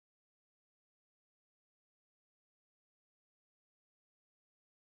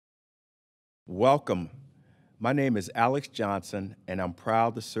Welcome. My name is Alex Johnson, and I'm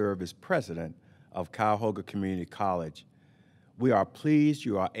proud to serve as president of Cuyahoga Community College. We are pleased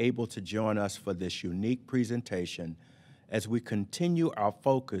you are able to join us for this unique presentation as we continue our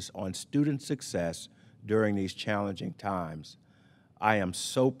focus on student success during these challenging times. I am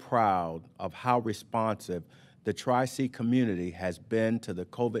so proud of how responsive the Tri-C community has been to the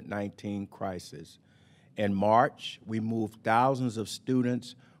COVID-19 crisis. In March, we moved thousands of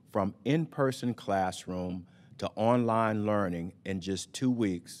students from in-person classroom to online learning in just 2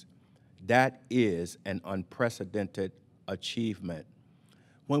 weeks. That is an unprecedented achievement.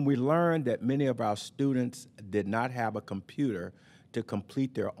 When we learned that many of our students did not have a computer to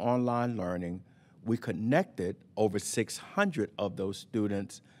complete their online learning, we connected over 600 of those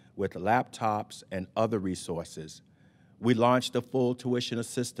students with laptops and other resources. We launched a full tuition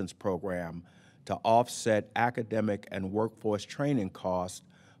assistance program to offset academic and workforce training costs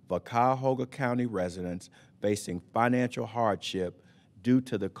for Cuyahoga County residents facing financial hardship due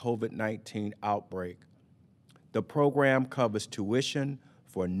to the COVID-19 outbreak. The program covers tuition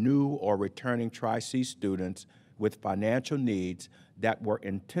for new or returning Tri-C students with financial needs that were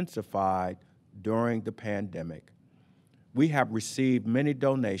intensified during the pandemic. We have received many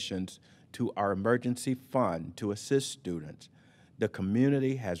donations to our emergency fund to assist students. The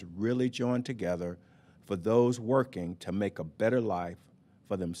community has really joined together for those working to make a better life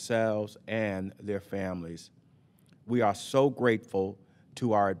for themselves and their families. We are so grateful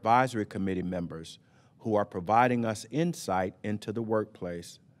to our advisory committee members who are providing us insight into the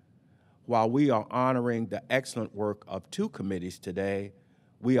workplace. While we are honoring the excellent work of 2 committees today,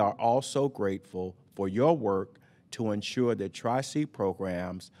 we are also grateful for your work to ensure that Tri-C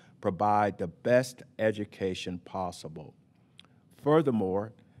programs provide the best education possible.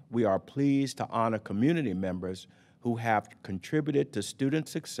 Furthermore, we are pleased to honor community members who have contributed to student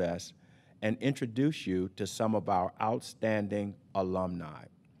success and introduce you to some of our outstanding alumni.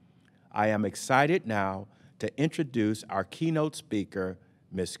 I am excited now to introduce our keynote speaker,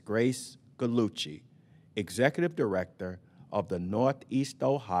 Ms. Grace Gallucci, Executive Director of the Northeast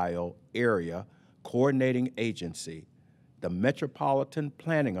Ohio Area Coordinating Agency, the Metropolitan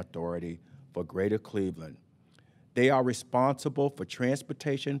Planning Authority for Greater Cleveland. They are responsible for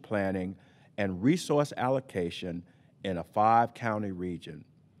transportation planning and resource allocation in a 5-county region.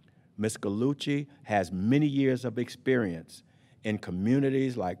 Ms. Gallucci has many years of experience in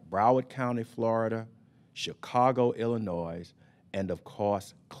communities like Broward County, Florida, Chicago, Illinois, and of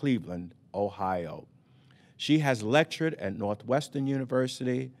course, Cleveland, Ohio. She has lectured at Northwestern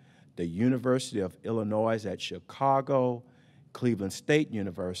University, the University of Illinois at Chicago, Cleveland State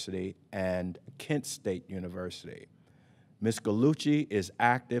University, and Kent State University. Ms. Gallucci is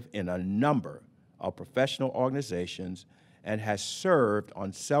active in a number of professional organizations and has served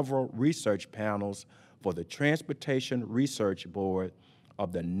on several research panels for the Transportation Research Board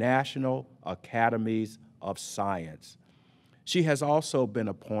of the National Academies of Science. She has also been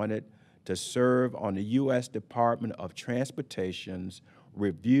appointed to serve on the U.S. Department of Transportation's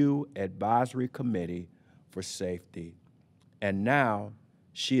Review Advisory Committee for Safety. And now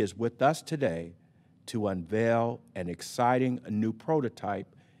she is with us today to unveil an exciting new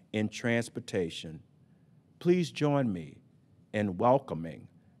prototype in transportation. Please join me in welcoming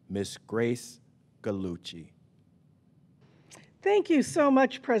Ms. Grace Gallucci. Thank you so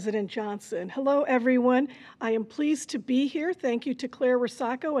much, President Johnson. Hello, everyone. I am pleased to be here. Thank you to Claire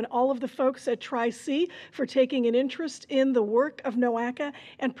Rosacco and all of the folks at Tri-C for taking an interest in the work of NOACA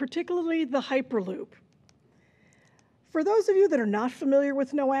and particularly the Hyperloop. For those of you that are not familiar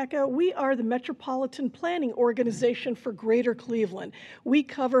with NOACA, we are the Metropolitan Planning Organization for Greater Cleveland. We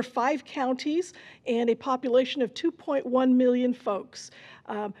cover 5 counties and a population of 2.1 million folks.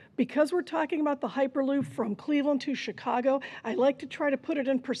 Because we're talking about the Hyperloop from Cleveland to Chicago, I like to try to put it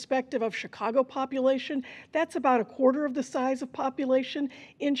in perspective of Chicago population. That's about 1/4 of the size of population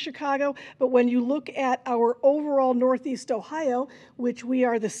in Chicago. But when you look at our overall Northeast Ohio, which we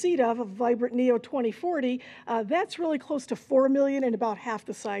are the seat of Vibrant Neo 2040, that's really close to 4 million and about half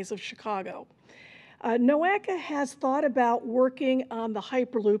the size of Chicago. NOACA has thought about working on the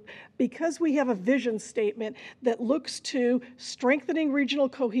Hyperloop because we have a vision statement that looks to strengthening regional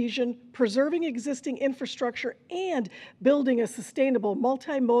cohesion, preserving existing infrastructure, and building a sustainable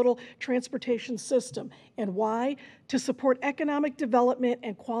multimodal transportation system. And why? To support economic development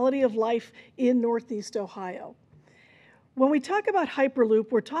and quality of life in Northeast Ohio. When we talk about Hyperloop,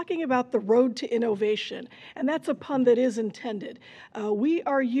 we're talking about the road to innovation, and that's a pun that is intended. We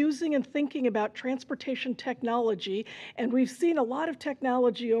are using and thinking about transportation technology, and we've seen a lot of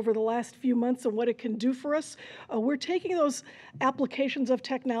technology over the last few months and what it can do for us. We're taking those applications of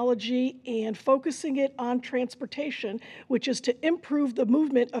technology and focusing it on transportation, which is to improve the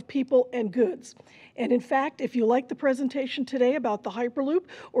movement of people and goods. And in fact, if you like the presentation today about the Hyperloop,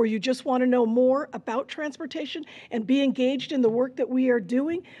 or you just want to know more about transportation and be engaged in the work that we are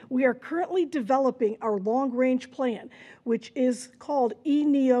doing, we are currently developing our long-range plan, which is called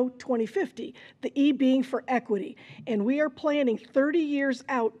eNeo 2050, the E being for equity. And we are planning 30 years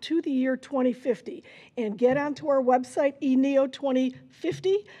out to the year 2050. And get onto our website,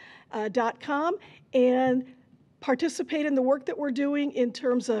 eneo2050.com, and participate in the work that we're doing in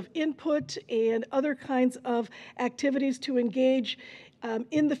terms of input and other kinds of activities to engage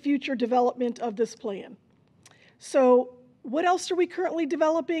in the future development of this plan. So what else are we currently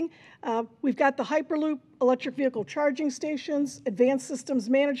developing? We've got the Hyperloop, electric vehicle charging stations, advanced systems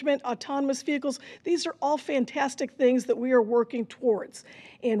management, autonomous vehicles. These are all fantastic things that we are working towards.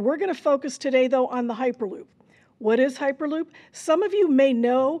 And we're going to focus today, though, on the Hyperloop. What is Hyperloop? Some of you may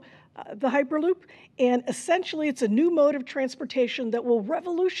know the Hyperloop, and essentially it's a new mode of transportation that will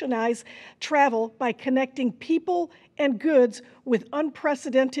revolutionize travel by connecting people and goods with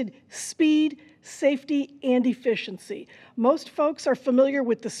unprecedented speed, safety, and efficiency. Most folks are familiar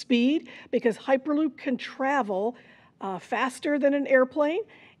with the speed because Hyperloop can travel faster than an airplane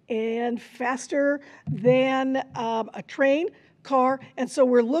and faster than a train, car, and so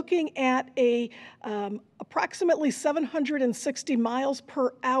we're looking at approximately 760 miles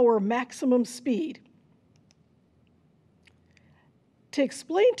per hour maximum speed. To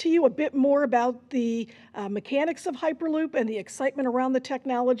explain to you a bit more about the mechanics of Hyperloop and the excitement around the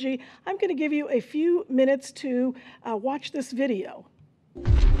technology, I'm going to give you a few minutes to watch this video.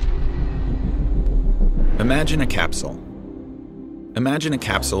 Imagine a capsule. Imagine a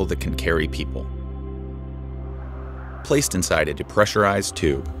capsule that can carry people. Placed inside a depressurized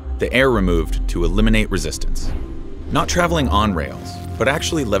tube, the air removed to eliminate resistance. Not traveling on rails, but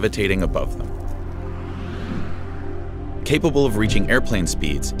actually levitating above them. Capable of reaching airplane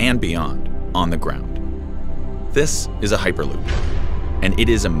speeds and beyond on the ground. This is a Hyperloop, and it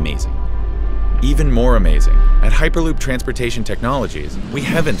is amazing. Even more amazing, at Hyperloop Transportation Technologies, we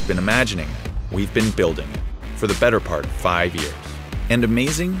haven't been imagining it, we've been building it for the better part of 5 years. And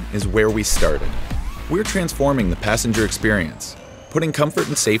amazing is where we started. We're transforming the passenger experience, putting comfort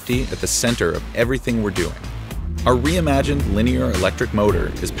and safety at the center of everything we're doing. Our reimagined linear electric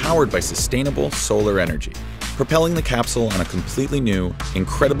motor is powered by sustainable solar energy, propelling the capsule on a completely new,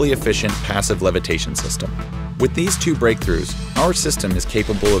 incredibly efficient passive levitation system. With these two breakthroughs, our system is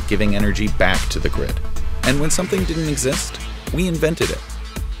capable of giving energy back to the grid. And when something didn't exist, we invented it.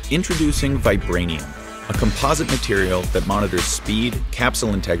 Introducing Vibranium, a composite material that monitors speed,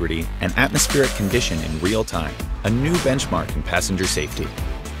 capsule integrity, and atmospheric condition in real time, a new benchmark in passenger safety.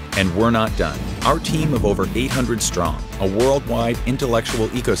 And we're not done. Our team of over 800 strong, a worldwide intellectual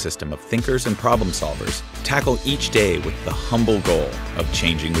ecosystem of thinkers and problem solvers, tackle each day with the humble goal of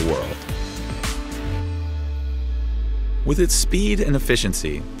changing the world. With its speed and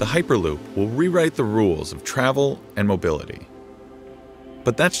efficiency, the Hyperloop will rewrite the rules of travel and mobility.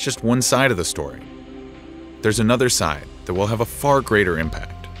 But that's just one side of the story. There's another side that will have a far greater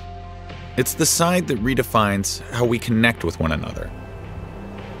impact. It's the side that redefines how we connect with one another.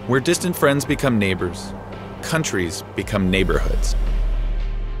 Where distant friends become neighbors, countries become neighborhoods.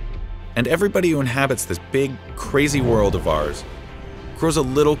 And everybody who inhabits this big, crazy world of ours grows a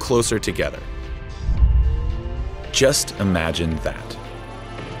little closer together. Just imagine that.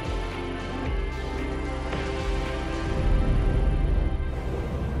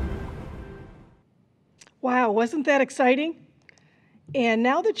 Wow, wasn't that exciting? And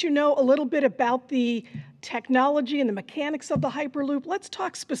now that you know a little bit about the technology and the mechanics of the Hyperloop, let's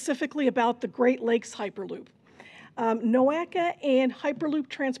talk specifically about the Great Lakes Hyperloop. NOACA and Hyperloop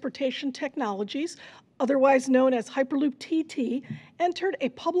Transportation Technologies, otherwise known as Hyperloop TT, entered a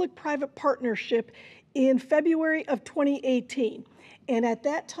public-private partnership in February of 2018. And at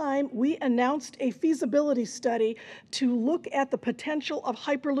that time, we announced a feasibility study to look at the potential of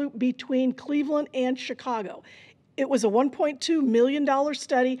Hyperloop between Cleveland and Chicago. It was a $1.2 million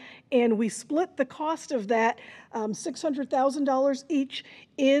study, and we split the cost of that, $600,000 each,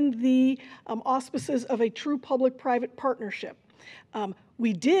 in the auspices of a true public-private partnership.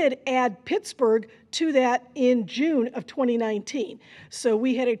 We did add Pittsburgh to that in June of 2019. So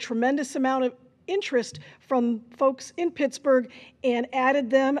we had a tremendous amount of interest from folks in Pittsburgh and added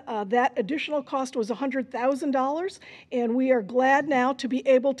them. That additional cost was $100,000, and we are glad now to be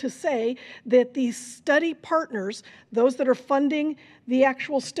able to say that these study partners, those that are funding the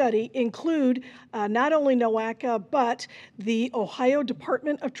actual study, include not only NOACA, but the Ohio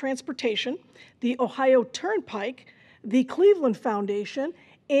Department of Transportation, the Ohio Turnpike, the Cleveland Foundation,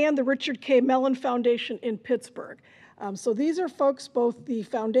 and the Richard K. Mellon Foundation in Pittsburgh. So these are folks, both the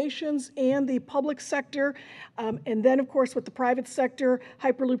foundations and the public sector, and then, of course, with the private sector,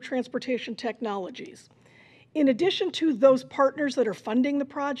 Hyperloop Transportation Technologies. In addition to those partners that are funding the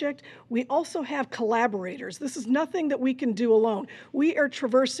project, we also have collaborators. This is nothing that we can do alone. We are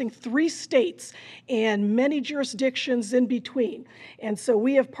traversing 3 states and many jurisdictions in between. And so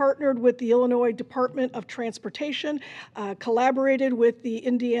we have partnered with the Illinois Department of Transportation, collaborated with the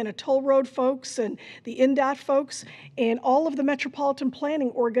Indiana Toll Road folks and the INDOT folks, and all of the metropolitan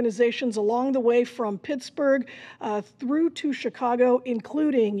planning organizations along the way from Pittsburgh through to Chicago,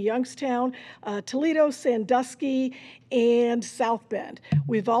 including Youngstown, Toledo, Sandusky, and South Bend.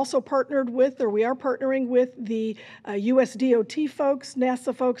 We've also partnered with, or we are partnering with, the US DOT folks,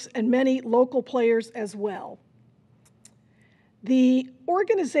 NASA folks, and many local players as well. The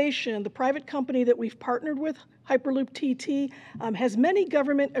organization, the private company that we've partnered with, Hyperloop TT, has many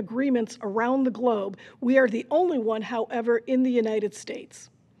government agreements around the globe. We are the only one, however, in the United States.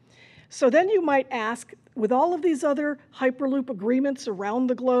 So then you might ask, with all of these other Hyperloop agreements around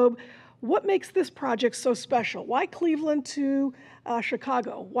the globe, what makes this project so special? Why Cleveland to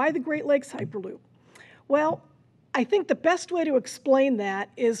Chicago? Why the Great Lakes Hyperloop? Well, I think the best way to explain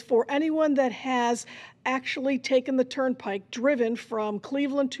that is for anyone that has actually taken the turnpike, driven from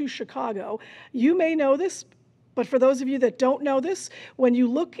Cleveland to Chicago. You may know this, but for those of you that don't know this, when you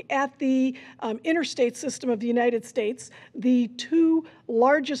look at the interstate system of the United States, the 2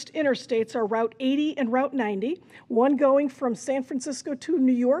 largest interstates are Route 80 and Route 90, one going from San Francisco to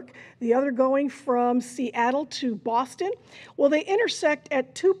New York, the other going from Seattle to Boston. Well, they intersect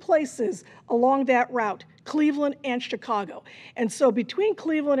at 2 places along that route, Cleveland and Chicago. And so between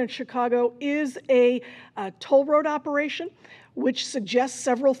Cleveland and Chicago is a toll road operation, which suggests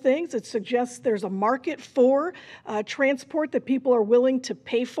several things. It suggests there's a market for transport that people are willing to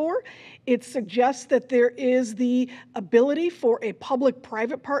pay for. It suggests that there is the ability for a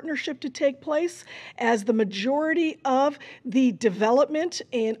public-private partnership to take place, as the majority of the development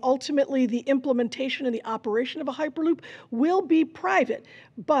and ultimately the implementation and the operation of a Hyperloop will be private.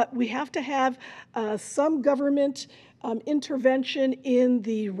 But we have to have some government intervention in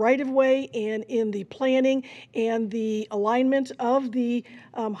the right-of-way and in the planning and the alignment of the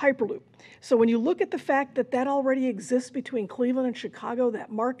Hyperloop. So when you look at the fact that that already exists between Cleveland and Chicago,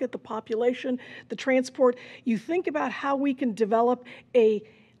 that market, the population, the transport, you think about how we can develop a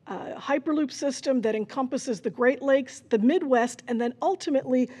Hyperloop system that encompasses the Great Lakes, the Midwest, and then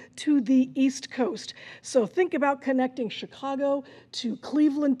ultimately to the East Coast. So think about connecting Chicago to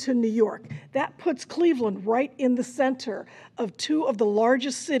Cleveland to New York. That puts Cleveland right in the center of 2 of the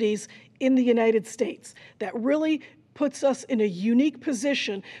largest cities in the United States. That really puts us in a unique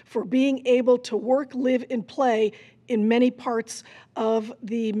position for being able to work, live, and play in many parts of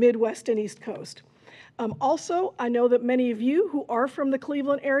the Midwest and East Coast. Also, I know that many of you who are from the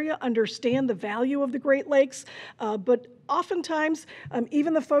Cleveland area understand the value of the Great Lakes, but oftentimes,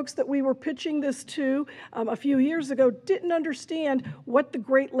 even the folks that we were pitching this to a few years ago didn't understand what the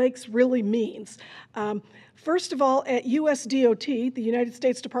Great Lakes really means. First of all, at US DOT, the United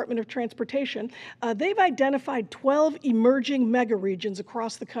States Department of Transportation, they've identified 12 emerging megaregions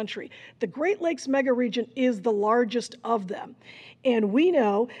across the country. The Great Lakes megaregion is the largest of them. And we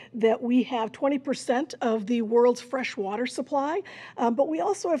know that we have 20% of the world's fresh water supply, but we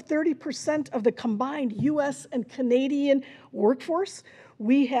also have 30% of the combined US and Canadian workforce.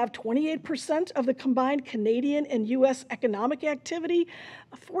 We have 28% of the combined Canadian and US economic activity,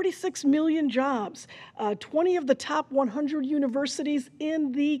 46 million jobs, 20 of the top 100 universities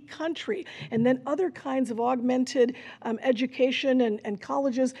in the country, and then other kinds of augmented education and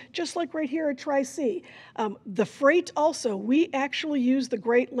colleges, just like right here at Tri-C. The freight also, we actually use the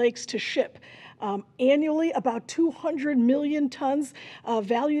Great Lakes to ship. Annually, about 200 million tons,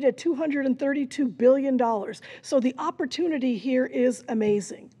 valued at $232 billion. So the opportunity here is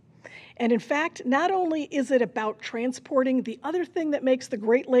amazing. And in fact, not only is it about transporting, the other thing that makes the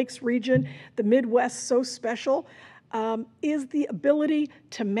Great Lakes region, the Midwest, so special, is the ability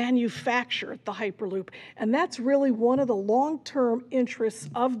to manufacture the Hyperloop. And that's really one of the long-term interests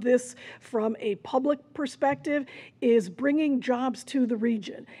of this from a public perspective, is bringing jobs to the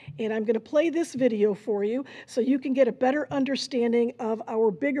region. And I'm going to play this video for you so you can get a better understanding of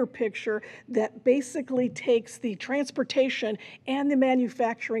our bigger picture that basically takes the transportation and the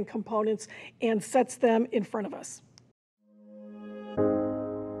manufacturing components and sets them in front of us.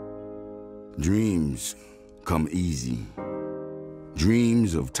 Dreams come easy.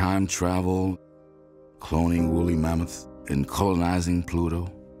 Dreams of time travel, cloning woolly mammoths, and colonizing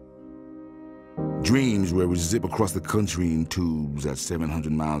Pluto. Dreams where we zip across the country in tubes at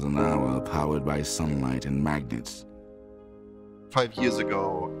 700 miles an hour, powered by sunlight and magnets. 5 years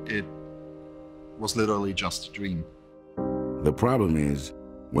ago, it was literally just a dream. The problem is,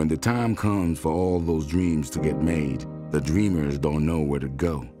 when the time comes for all those dreams to get made, the dreamers don't know where to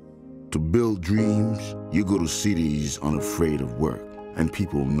go. To build dreams, you go to cities unafraid of work and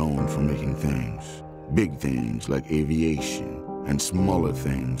people known for making things. Big things like aviation and smaller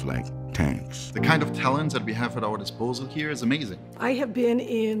things like tanks. The kind of talent that we have at our disposal here is amazing. I have been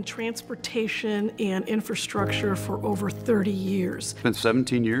in transportation and infrastructure for over 30 years. Spent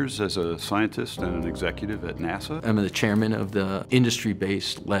 17 years as a scientist and an executive at NASA. I'm the chairman of the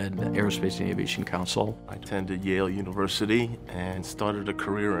industry-based led Aerospace and Aviation Council. I attended Yale University and started a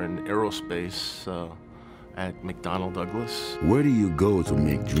career in aerospace at McDonnell Douglas. Where do you go to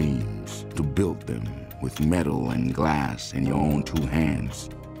make dreams, to build them with metal and glass in your own two hands?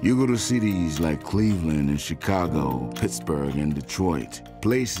 You go to cities like Cleveland and Chicago, Pittsburgh and Detroit,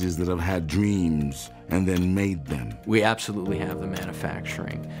 places that have had dreams and then made them. We absolutely have the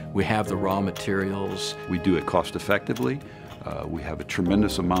manufacturing. We have the raw materials. We do it cost effectively. We have a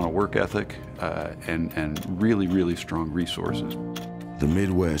tremendous amount of work ethic and really, really strong resources. The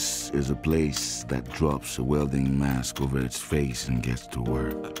Midwest is a place that drops a welding mask over its face and gets to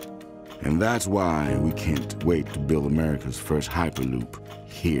work. And that's why we can't wait to build America's first Hyperloop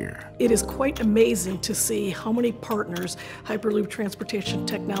here. It is quite amazing to see how many partners Hyperloop Transportation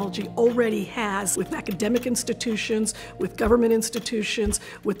Technology already has with academic institutions, with government institutions,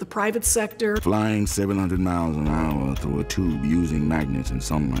 with the private sector. Flying 700 miles an hour through a tube using magnets and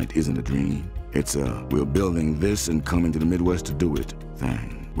sunlight isn't a dream. It's a we're building this and coming to the Midwest to do it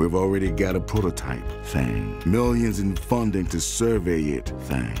thing. We've already got a prototype thing. Millions in funding to survey it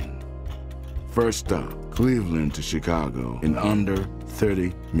thing. First stop, Cleveland to Chicago in under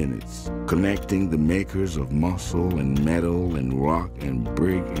 30 minutes, connecting the makers of muscle and metal and rock and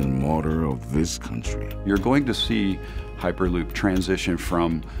brick and mortar of this country. You're going to see Hyperloop transition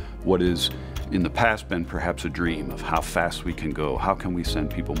from what is in the past been perhaps a dream of how fast we can go, how can we send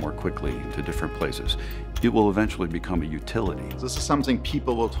people more quickly to different places. It will eventually become a utility. This is something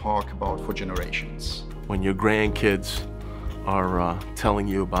people will talk about for generations. When your grandkids are telling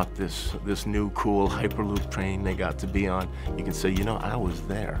you about this new cool Hyperloop train they got to be on, you can say, you know, I was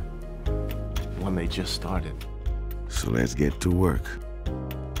there when they just started. So let's get to work.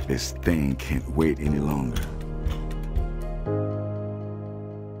 This thing can't wait any longer.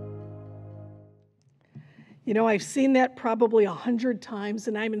 You know, I've seen that probably 100 times,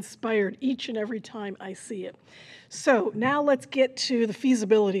 and I'm inspired each and every time I see it. So now let's get to the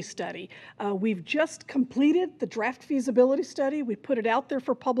feasibility study. We've just completed the draft feasibility study. We put it out there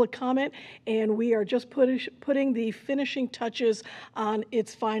for public comment, and we are just putting the finishing touches on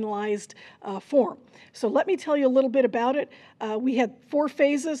its finalized form. So let me tell you a little bit about it. We had 4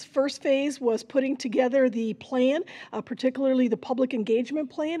 phases. First phase was putting together the plan, particularly the public engagement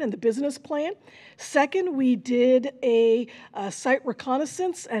plan and the business plan. Second, we did a site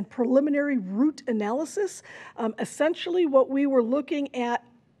reconnaissance and preliminary route analysis. Essentially, what we were looking at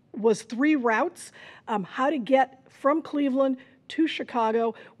was 3 routes, how to get from Cleveland to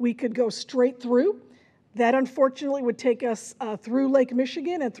Chicago. We could go straight through. That unfortunately would take us through Lake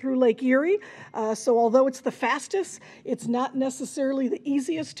Michigan and through Lake Erie. So although it's the fastest, it's not necessarily the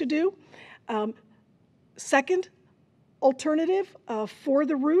easiest to do. Second alternative for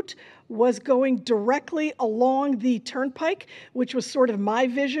the route was going directly along the turnpike, which was sort of my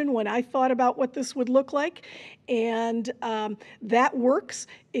vision when I thought about what this would look like. And that works.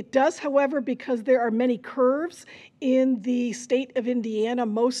 It does, however, because there are many curves in the state of Indiana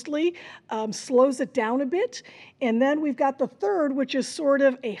mostly, slows it down a bit. And then we've got the third, which is sort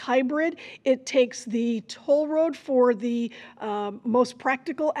of a hybrid. It takes the toll road for the most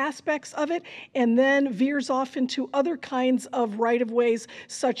practical aspects of it, and then veers off into other kinds of right-of-ways,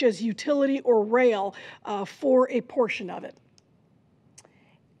 such as utility or rail, for a portion of it.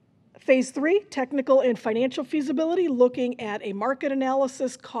 Phase 3, technical and financial feasibility, looking at a market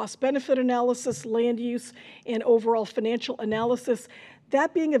analysis, cost-benefit analysis, land use, and overall financial analysis.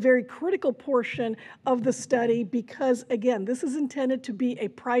 That being a very critical portion of the study because, again, this is intended to be a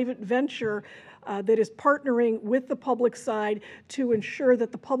private venture that is partnering with the public side to ensure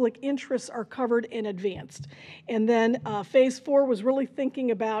that the public interests are covered and advanced. And then phase 4 was really thinking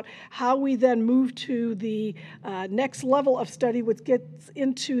about how we then move to the next level of study, which gets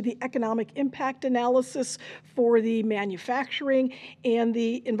into the economic impact analysis for the manufacturing and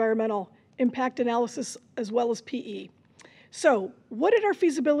the environmental impact analysis, as well as PE. So what did our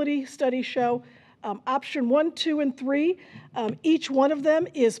feasibility study show? Option 1, 2, and 3, each one of them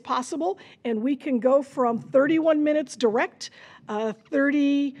is possible, and we can go from 31 minutes direct,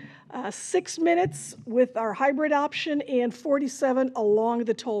 36 minutes with our hybrid option, and 47 along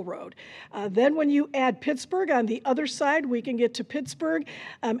the toll road. Then when you add Pittsburgh on the other side, we can get to Pittsburgh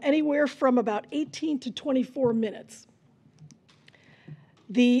anywhere from about 18 to 24 minutes.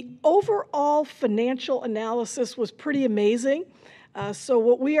 The overall financial analysis was pretty amazing. So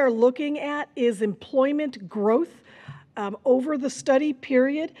what we are looking at is employment growth over the study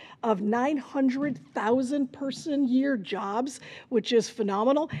period of 900,000 person-year jobs, which is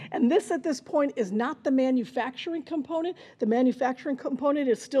phenomenal. And this, at this point, is not the manufacturing component. The manufacturing component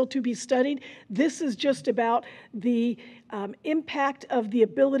is still to be studied. This is just about the impact of the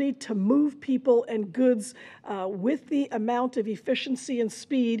ability to move people and goods with the amount of efficiency and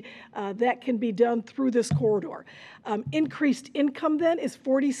speed that can be done through this corridor. Increased income then is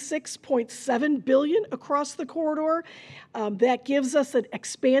 $46.7 billion across the corridor. That gives us an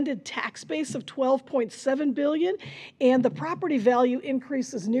expanded tax base of $12.7 billion, and the property value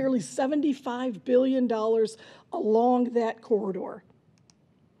increase is nearly $75 billion along that corridor.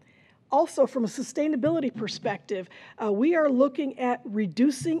 Also, from a sustainability perspective, we are looking at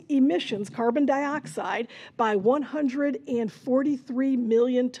reducing emissions, carbon dioxide, by 143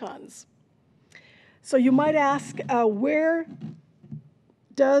 million tons. So you might ask, where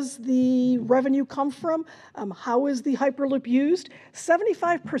does the revenue come from? How is the Hyperloop used?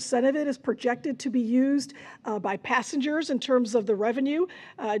 75% of it is projected to be used by passengers in terms of the revenue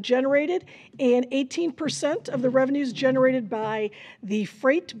generated, and 18% of the revenues generated by the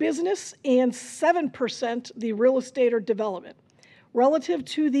freight business, and 7% the real estate or development. Relative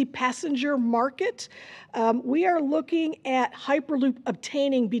to the passenger market, we are looking at Hyperloop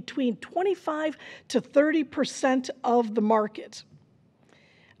obtaining between 25 to 30% of the market.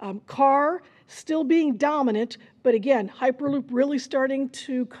 Car still being dominant, but again, Hyperloop really starting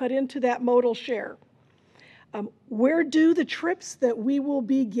to cut into that modal share. Where do the trips that we will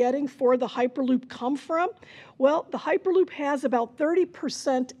be getting for the Hyperloop come from? Well, the Hyperloop has about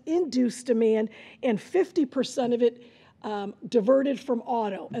 30% induced demand and 50% of it diverted from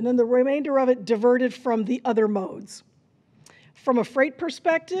auto, and then the remainder of it diverted from the other modes. From a freight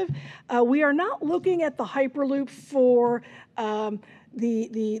perspective, we are not looking at the Hyperloop for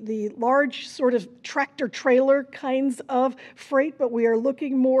the large sort of tractor trailer kinds of freight, but we are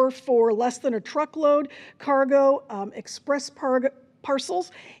looking more for less than a truckload cargo, express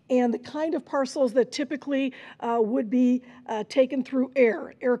parcels, and the kind of parcels that typically would be taken through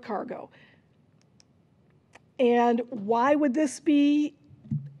air cargo. And why would this be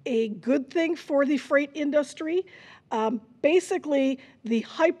a good thing for the freight industry? Basically, the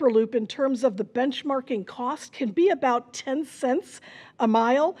Hyperloop, in terms of the benchmarking cost, can be about 10 cents a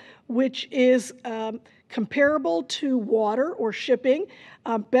mile, which is comparable to water or shipping,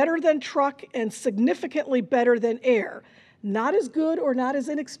 better than truck, and significantly better than air. Not as good or not as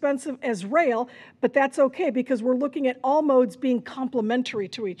inexpensive as rail, but that's okay because we're looking at all modes being complementary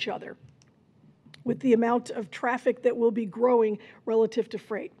to each other with the amount of traffic that will be growing relative to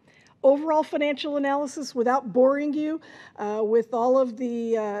freight. Overall financial analysis, without boring you with all of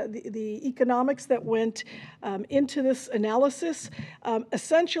the economics that went into this analysis,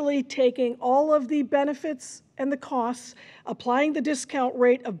 essentially taking all of the benefits and the costs, applying the discount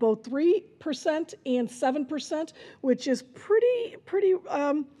rate of both 3% and 7%, which is pretty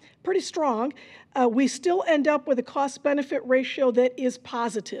strong, we still end up with a cost-benefit ratio that is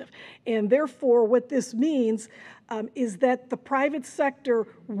positive. And therefore, what this means is that the private sector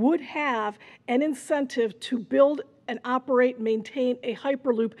would have an incentive to build and operate, maintain a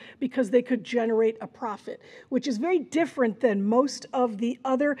Hyperloop because they could generate a profit, which is very different than most of the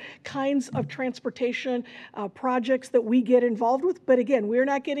other kinds of transportation projects that we get involved with. But again, we're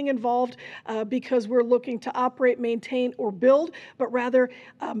not getting involved because we're looking to operate, maintain, or build, but rather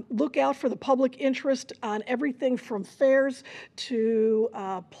look out for the public interest on everything from fares to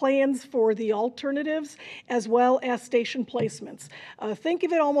plans for the alternatives, as well as station placements. Think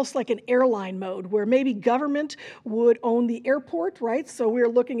of it almost like an airline mode, where maybe government would own the airport, right? So we're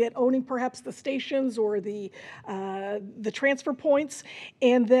looking at owning perhaps the stations or the transfer points,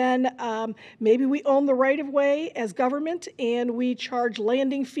 and then maybe we own the right-of-way as government, and we charge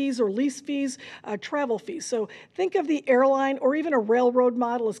landing fees or lease fees, travel fees. So think of the airline or even a railroad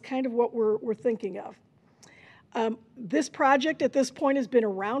model as kind of what we're thinking of. This project at this point has been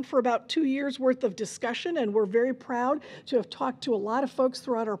around for about 2 years worth of discussion, and we're very proud to have talked to a lot of folks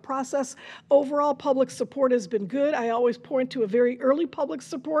throughout our process. Overall, public support has been good. I always point to a very early public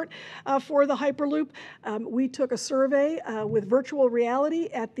support for the Hyperloop. We took a survey with virtual reality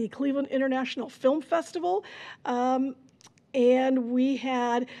at the Cleveland International Film Festival. And we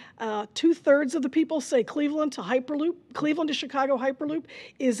had 2/3 of the people say Cleveland to Chicago Hyperloop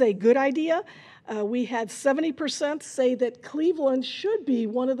is a good idea. We had 70% say that Cleveland should be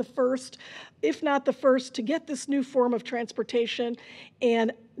one of the first, if not the first, to get this new form of transportation.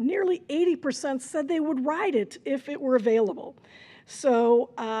 And nearly 80% said they would ride it if it were available.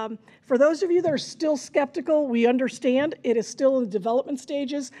 So for those of you that are still skeptical, we understand it is still in the development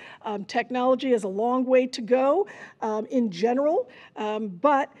stages. Technology has a long way to go in general,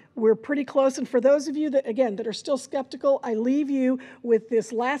 but we're pretty close. And for those of you that, again, that are still skeptical, I leave you with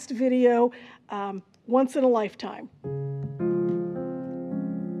this last video, once in a lifetime.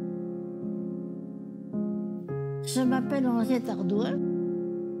 Je m'appelle Henriette Ardouin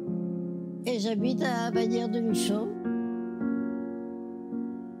et j'habite à Bagnères-de-Luchon.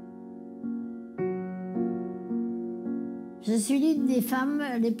 Je suis l'une des femmes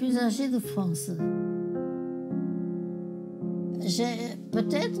les plus âgées de France. J'ai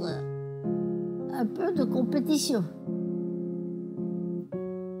peut-être un peu de compétition.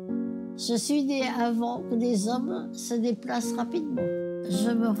 Je suis née avant que les hommes se déplacent rapidement.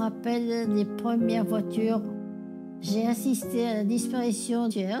 Je me rappelle des premières voitures. J'ai assisté à la disparition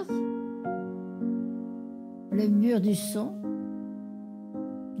du Earth, le mur du son,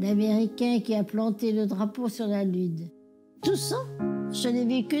 l'Américain qui a planté le drapeau sur la Lune. Tout ça, je l'ai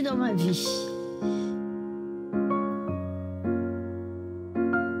vécu dans ma vie.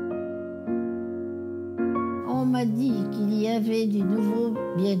 On m'a dit qu'il y avait du nouveau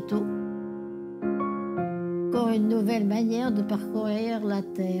bientôt, encore une nouvelle manière de parcourir la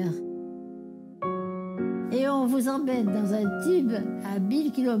Terre. Et on vous emmène dans un tube à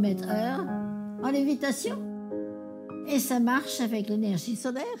 1000 km/h en lévitation. Et ça marche avec l'énergie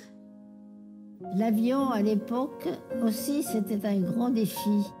solaire. L'avion, à l'époque, aussi, c'était un grand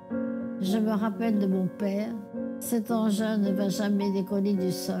défi. Je me rappelle de mon père. Cet engin ne va jamais décoller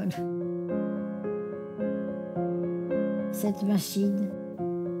du sol. Cette machine,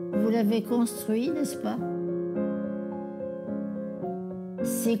 vous l'avez construite, n'est-ce pas?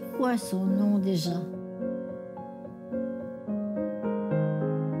 C'est quoi son nom déjà?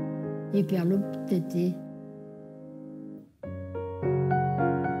 Hyperloop TT.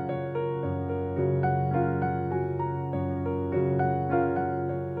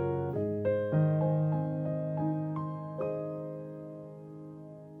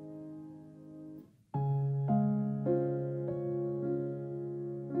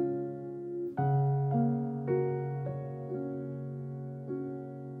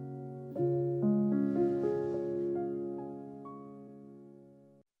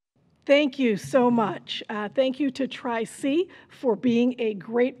 Thank you so much. Thank you to Tri-C for being a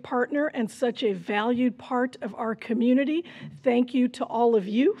great partner and such a valued part of our community. Thank you to all of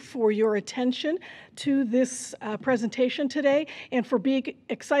you for your attention to this presentation today and for being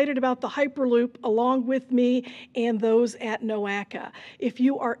excited about the Hyperloop along with me and those at NOACA. If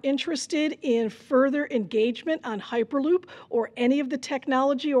you are interested in further engagement on Hyperloop or any of the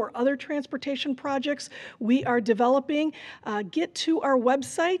technology or other transportation projects we are developing, get to our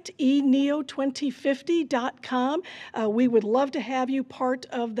website, eneo2050.com. We would love to have you part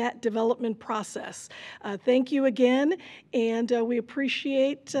of that development process. Thank you again, and we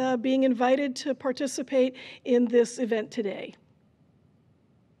appreciate being invited to participate in this event today.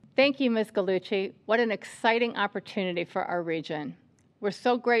 Thank you, Ms. Gallucci. What an exciting opportunity for our region. We're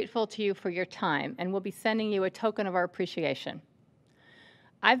so grateful to you for your time, and we'll be sending you a token of our appreciation.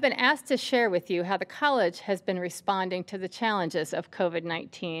 I've been asked to share with you how the college has been responding to the challenges of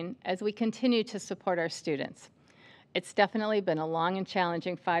COVID-19 as we continue to support our students. It's definitely been a long and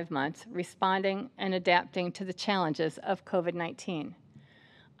challenging 5 months responding and adapting to the challenges of COVID-19.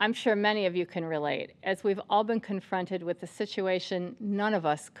 I'm sure many of you can relate, as we've all been confronted with a situation none of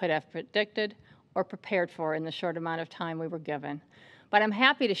us could have predicted or prepared for in the short amount of time we were given. But I'm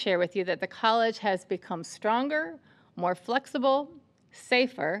happy to share with you that the college has become stronger, more flexible,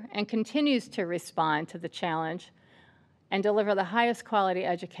 safer, and continues to respond to the challenge and deliver the highest quality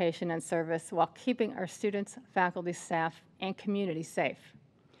education and service while keeping our students, faculty, staff, and community safe.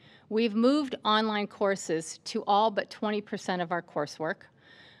 We've moved online courses to all but 20% of our coursework,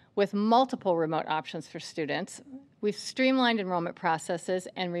 with multiple remote options for students. We've streamlined enrollment processes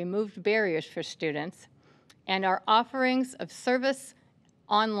and removed barriers for students, and our offerings of service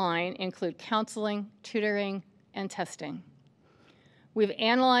online include counseling, tutoring, and testing. We've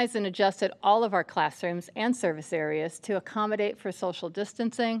analyzed and adjusted all of our classrooms and service areas to accommodate for social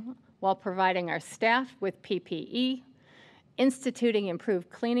distancing while providing our staff with PPE, instituting improved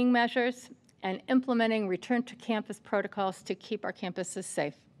cleaning measures, and implementing return to campus protocols to keep our campuses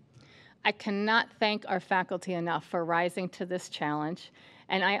safe. I cannot thank our faculty enough for rising to this challenge,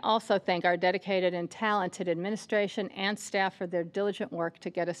 and I also thank our dedicated and talented administration and staff for their diligent work to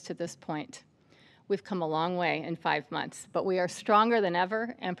get us to this point. We've come a long way in 5 months, but we are stronger than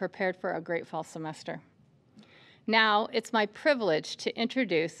ever and prepared for a great fall semester. Now, it's my privilege to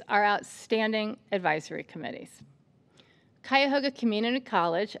introduce our outstanding advisory committees. Cuyahoga Community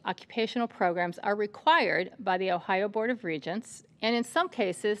College occupational programs are required by the Ohio Board of Regents, and in some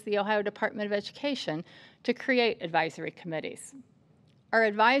cases, the Ohio Department of Education, to create advisory committees. Our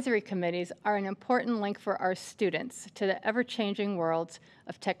advisory committees are an important link for our students to the ever-changing worlds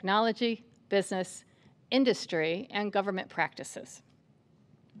of technology, business, industry, and government practices.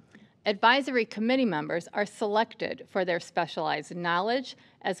 Advisory committee members are selected for their specialized knowledge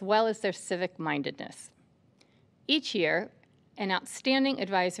as well as their civic mindedness. Each year, an outstanding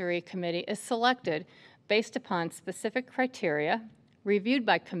advisory committee is selected based upon specific criteria, reviewed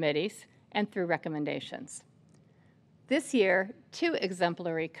by committees, and through recommendations. This year, 2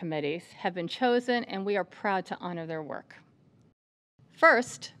 exemplary committees have been chosen, and we are proud to honor their work.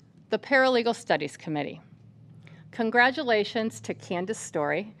 First, the Paralegal Studies Committee. Congratulations to Candace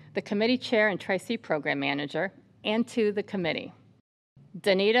Story, the committee chair and Tri-C program manager, and to the committee.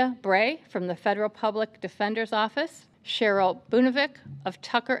 Danita Bray from the Federal Public Defender's Office, Cheryl Bunovic of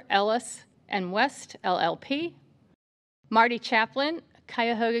Tucker Ellis and West LLP, Marty Chaplin,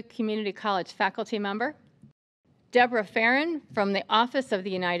 Cuyahoga Community College faculty member, Deborah Farron from the Office of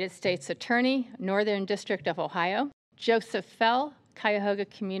the United States Attorney, Northern District of Ohio, Joseph Fell, Cuyahoga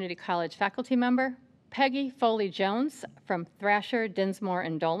Community College faculty member, Peggy Foley-Jones from Thrasher, Dinsmore,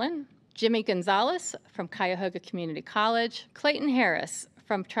 and Dolan, Jimmy Gonzalez from Cuyahoga Community College, Clayton Harris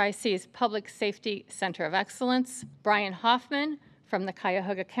from Tri-C's Public Safety Center of Excellence, Brian Hoffman from the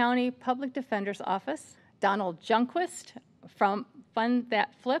Cuyahoga County Public Defender's Office, Donald Junquist from Fund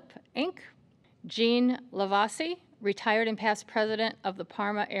That Flip, Inc., Jean Lavasi, retired and past president of the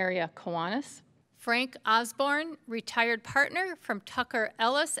Parma area Kiwanis, Frank Osborne, retired partner from Tucker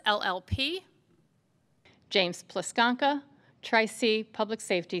Ellis, LLP, James Pliskanka, Tri-C Public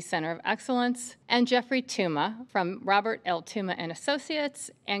Safety Center of Excellence, and Jeffrey Tuma from Robert L. Tuma and Associates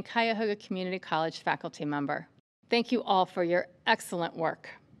and Cuyahoga Community College faculty member. Thank you all for your excellent work.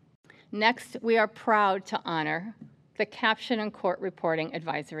 Next, we are proud to honor the Caption and Court Reporting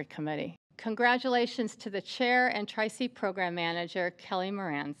Advisory Committee. Congratulations to the chair and Tri-C program manager, Kelly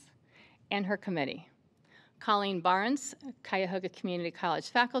Morans, and her committee. Colleen Barnes, Cuyahoga Community College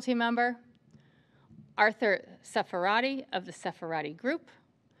faculty member, Arthur Sefarati of the Sefarati Group,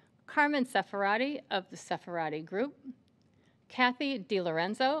 Carmen Sefarati of the Sefarati Group, Kathy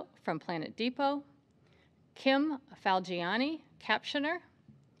DiLorenzo from Planet Depot, Kim Falgiani, captioner,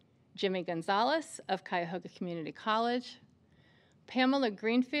 Jimmy Gonzalez of Cuyahoga Community College, Pamela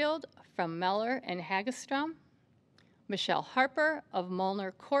Greenfield from Meller and Hagestrom, Michelle Harper of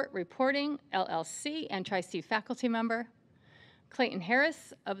Molnar Court Reporting, LLC, and Tri-C faculty member, Clayton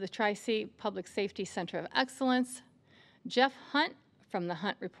Harris of the Tri-C Public Safety Center of Excellence, Jeff Hunt from the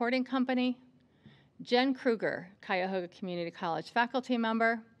Hunt Reporting Company, Jen Kruger, Cuyahoga Community College faculty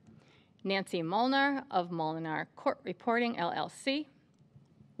member, Nancy Molnar of Molnar Court Reporting, LLC,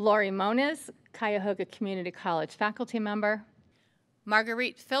 Lori Moniz, Cuyahoga Community College faculty member,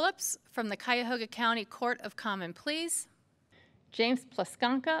 Marguerite Phillips from the Cuyahoga County Court of Common Pleas, James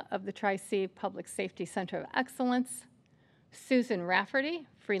Pliskanka of the Tri-C Public Safety Center of Excellence, Susan Rafferty,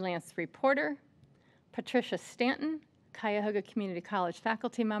 freelance reporter, Patricia Stanton, Cuyahoga Community College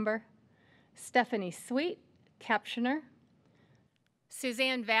faculty member, Stephanie Sweet, captioner,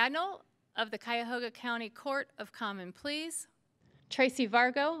 Suzanne Vadnal, of the Cuyahoga County Court of Common Pleas, Tracy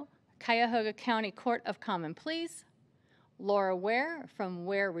Vargo, Cuyahoga County Court of Common Pleas, Laura Ware from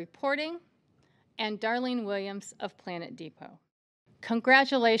Ware Reporting, and Darlene Williams of Planet Depot.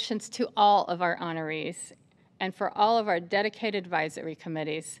 Congratulations to all of our honorees and for all of our dedicated advisory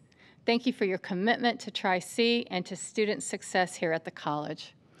committees. Thank you for your commitment to Tri-C and to student success here at the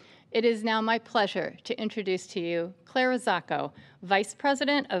college. It is now my pleasure to introduce to you Claire Zacco, Vice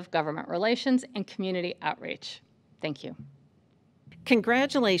President of Government Relations and Community Outreach. Thank you.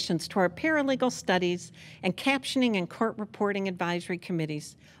 Congratulations to our paralegal studies and captioning and court reporting advisory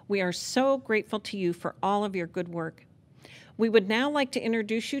committees. We are so grateful to you for all of your good work. We would now like to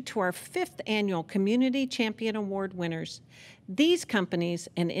introduce you to our 5th annual Community Champion Award winners. These companies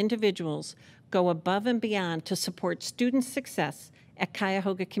and individuals go above and beyond to support student success at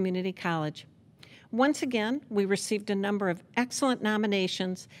Cuyahoga Community College. Once again, we received a number of excellent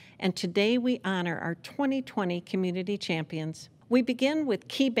nominations, and today we honor our 2020 Community Champions. We begin with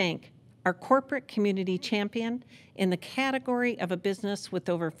Key Bank, our corporate community champion in the category of a business with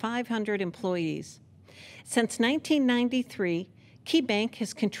over 500 employees. Since 1993, Key Bank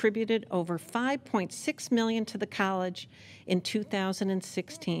has contributed over $5.6 million to the college in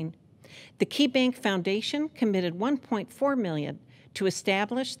 2016. The Key Bank Foundation committed $1.4 million to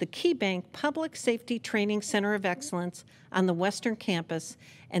establish the Key Bank Public Safety Training Center of Excellence on the Western Campus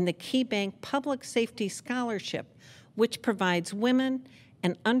and the Key Bank Public Safety Scholarship, which provides women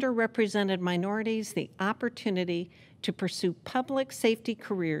and underrepresented minorities the opportunity to pursue public safety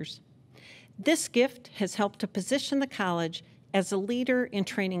careers. This gift has helped to position the college as a leader in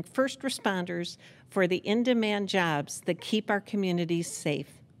training first responders for the in-demand jobs that keep our communities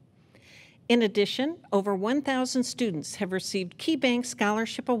safe. In addition, over 1,000 students have received Key Bank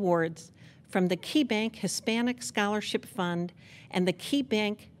Scholarship Awards from the Key Bank Hispanic Scholarship Fund and the Key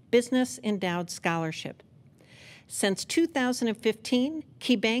Bank Business Endowed Scholarship. Since 2015,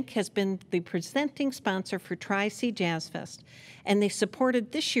 Key Bank has been the presenting sponsor for Tri-C Jazz Fest, and they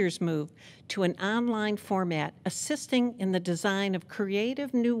supported this year's move to an online format, assisting in the design of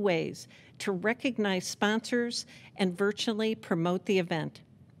creative new ways to recognize sponsors and virtually promote the event.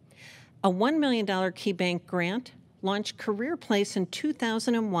 A $1 million Key Bank grant launched Career Place in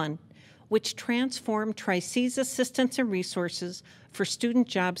 2001, which transformed Tri-C's assistance and resources for student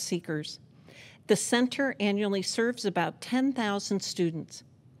job seekers. The center annually serves about 10,000 students.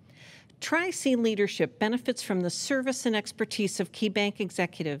 Tri-C leadership benefits from the service and expertise of Key Bank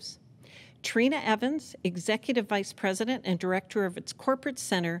executives. Trina Evans, Executive Vice President and Director of its Corporate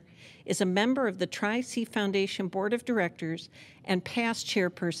Center, is a member of the Tri-C Foundation Board of Directors and past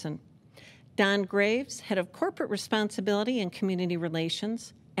chairperson. Don Graves, Head of Corporate Responsibility and Community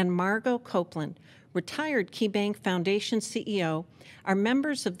Relations, and Margot Copeland, retired Key Bank Foundation CEO, are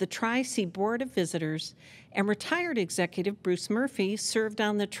members of the Tri-C Board of Visitors, and retired executive Bruce Murphy served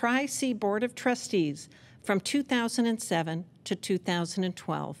on the Tri-C Board of Trustees from 2007 to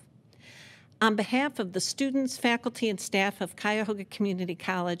 2012. On behalf of the students, faculty, and staff of Cuyahoga Community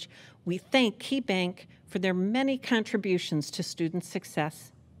College, we thank Key Bank for their many contributions to student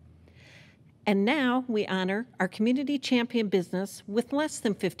success. And now we honor our community champion business with less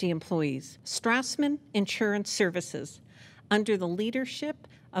than 50 employees, Strassman Insurance Services, under the leadership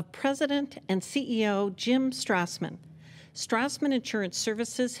of President and CEO Jim Strassman. Strassman Insurance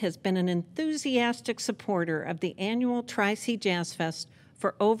Services has been an enthusiastic supporter of the annual Tri-C Jazz Fest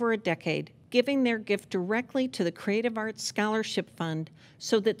for over a decade, giving their gift directly to the Creative Arts Scholarship Fund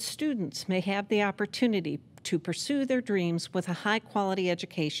so that students may have the opportunity to pursue their dreams with a high-quality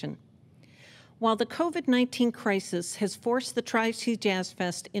education. While the COVID-19 crisis has forced the Tri-C Jazz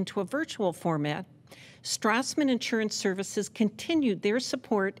Fest into a virtual format, Strassman Insurance Services continued their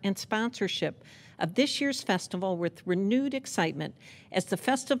support and sponsorship of this year's festival with renewed excitement as the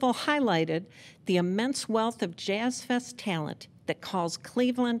festival highlighted the immense wealth of Jazz Fest talent that calls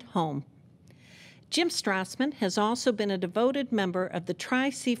Cleveland home. Jim Strassman has also been a devoted member of the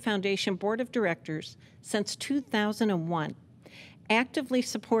Tri-C Foundation Board of Directors since 2001. Actively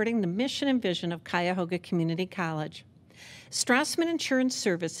supporting the mission and vision of Cuyahoga Community College. Strassman Insurance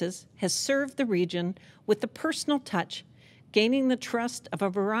Services has served the region with a personal touch, gaining the trust of a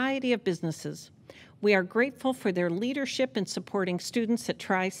variety of businesses. We are grateful for their leadership in supporting students at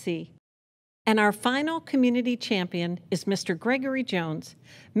Tri-C. And our final community champion is Mr. Gregory Jones.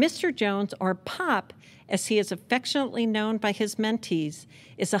 Mr. Jones, or Pop, as he is affectionately known by his mentees,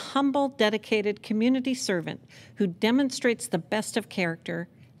 is a humble, dedicated community servant who demonstrates the best of character,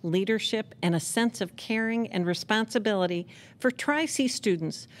 leadership, and a sense of caring and responsibility for Tri-C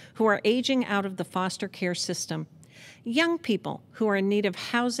students who are aging out of the foster care system. young people who are in need of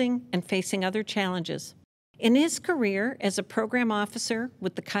housing and facing other challenges. In his career as a program officer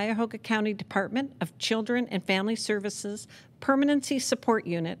with the Cuyahoga County Department of Children and Family Services Permanency Support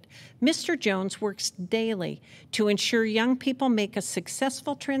Unit, Mr. Jones works daily to ensure young people make a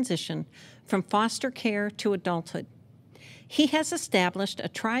successful transition from foster care to adulthood. He has established a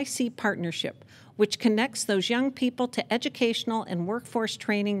Tri-C partnership which connects those young people to educational and workforce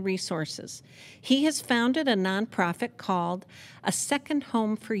training resources. He has founded a nonprofit called A Second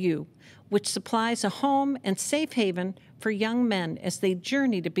Home for You, which supplies a home and safe haven for young men as they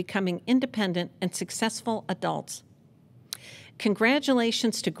journey to becoming independent and successful adults.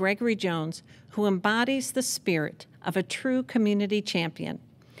 Congratulations to Gregory Jones, who embodies the spirit of a true community champion.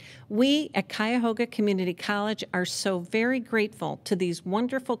 We at Cuyahoga Community College are so very grateful to these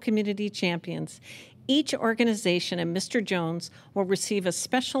wonderful community champions. Each organization and Mr. Jones will receive a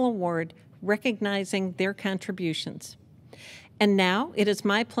special award recognizing their contributions. And now it is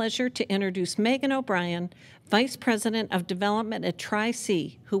my pleasure to introduce Megan O'Brien, Vice President of Development at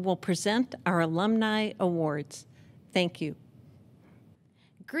Tri-C, who will present our Alumni Awards. Thank you.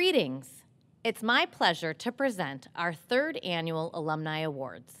 Greetings. It's my pleasure to present our third annual Alumni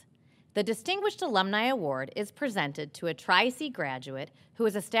Awards. The Distinguished Alumni Award is presented to a Tri-C graduate who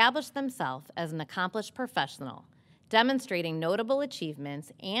has established themselves as an accomplished professional, demonstrating notable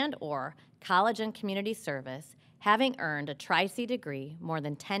achievements and/or college and community service, having earned a Tri-C degree more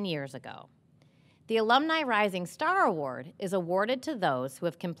than 10 years ago. The Alumni Rising Star Award is awarded to those who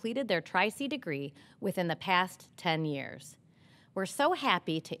have completed their Tri-C degree within the past 10 years. We're so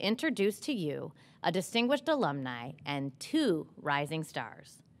happy to introduce to you a distinguished alumni and 2 rising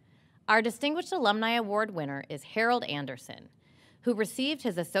stars. Our Distinguished Alumni Award winner is Harold Anderson, who received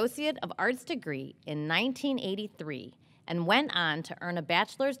his Associate of Arts degree in 1983 and went on to earn a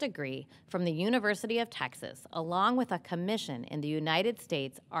bachelor's degree from the University of Texas, along with a commission in the United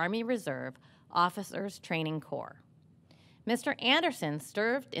States Army Reserve Officers Training Corps. Mr. Anderson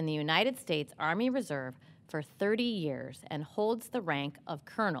served in the United States Army Reserve for 30 years and holds the rank of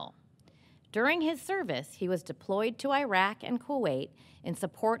colonel. During his service, he was deployed to Iraq and Kuwait in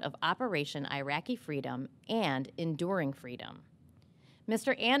support of Operation Iraqi Freedom and Enduring Freedom.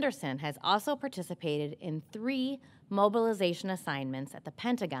 Mr. Anderson has also participated in 3 mobilization assignments at the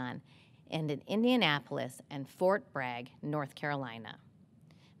Pentagon and in Indianapolis and Fort Bragg, North Carolina.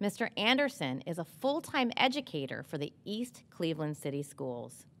 Mr. Anderson is a full-time educator for the East Cleveland City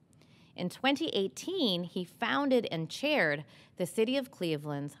Schools. In 2018, he founded and chaired the City of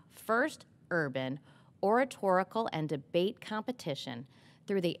Cleveland's first urban oratorical and debate competition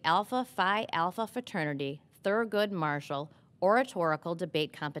through the Alpha Phi Alpha Fraternity Thurgood Marshall Oratorical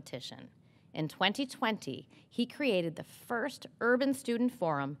Debate Competition. In 2020, he created the first urban student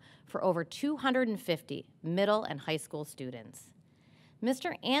forum for over 250 middle and high school students.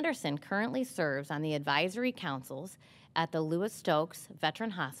 Mr. Anderson currently serves on the advisory councils at the Lewis Stokes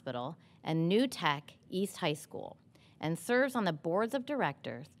Veteran Hospital and New Tech East High School, and serves on the boards of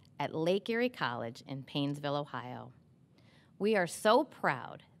directors at Lake Erie College in Paynesville, Ohio. We are so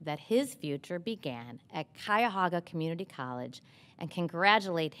proud that his future began at Cuyahoga Community College and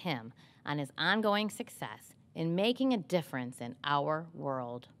congratulate him on his ongoing success in making a difference in our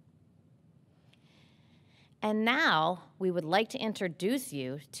world. And now we would like to introduce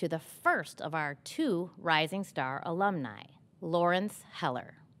you to the first of our 2 Rising Star alumni, Lawrence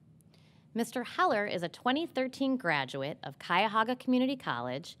Heller. Mr. Heller is a 2013 graduate of Cuyahoga Community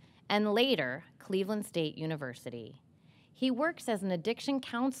College and later Cleveland State University. He works as an addiction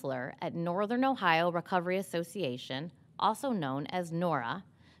counselor at Northern Ohio Recovery Association, also known as NORA,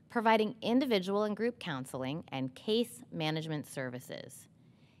 providing individual and group counseling and case management services.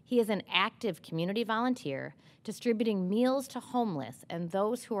 He is an active community volunteer, distributing meals to homeless and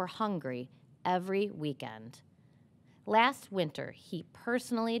those who are hungry every weekend. Last winter, he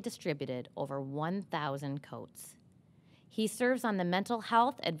personally distributed over 1,000 coats. He serves on the Mental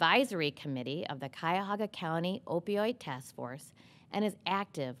Health Advisory Committee of the Cuyahoga County Opioid Task Force and is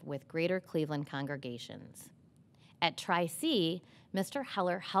active with Greater Cleveland congregations. At Tri-C, Mr.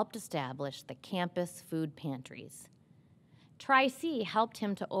 Heller helped establish the campus food pantries. Tri-C helped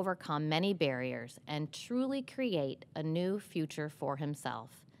him to overcome many barriers and truly create a new future for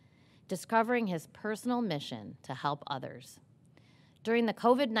himself, discovering his personal mission to help others. During the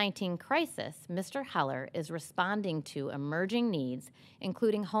COVID-19 crisis, Mr. Heller is responding to emerging needs,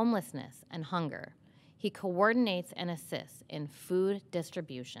 including homelessness and hunger. He coordinates and assists in food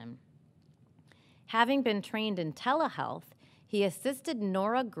distribution. Having been trained in telehealth, he assisted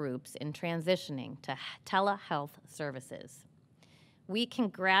NORA groups in transitioning to telehealth services. we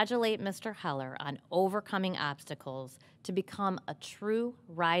congratulate Mr. Heller on overcoming obstacles to become a true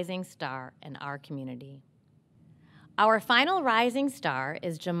rising star in our community. Our final rising star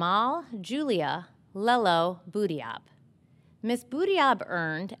is Jamal Julia Lelo Boudiab. Ms. Boudiab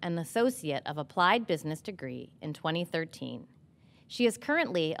earned an Associate of Applied Business degree in 2013. She is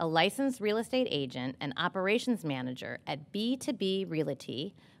currently a licensed real estate agent and operations manager at B2B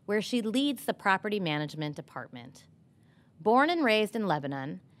Realty, where she leads the property management department. Born and raised in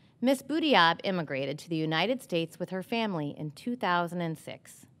Lebanon, Ms. Boudiab immigrated to the United States with her family in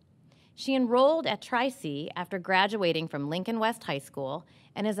 2006. She enrolled at Tri-C after graduating from Lincoln West High School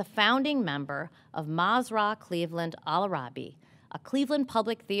and is a founding member of Mazra Cleveland Al Arabi, a Cleveland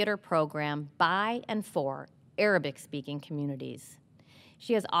public theater program by and for Arabic-speaking communities.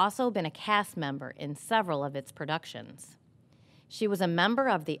 She has also been a cast member in several of its productions. She was a member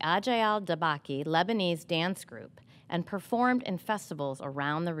of the Ajayal Dabaki Lebanese dance group and performed in festivals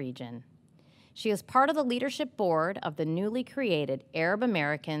around the region. She is part of the leadership board of the newly created Arab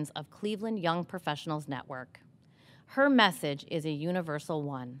Americans of Cleveland Young Professionals Network. Her message is a universal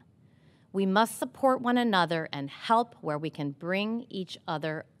one. We must support one another and help where we can bring each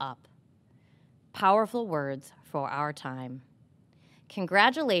other up. Powerful words for our time.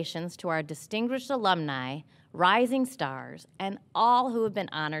 Congratulations to our distinguished alumni, rising stars, and all who have been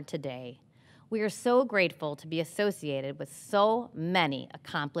honored today. We are so grateful to be associated with so many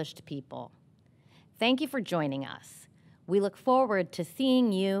accomplished people. Thank you for joining us. We look forward to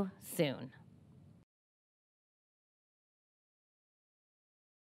seeing you soon.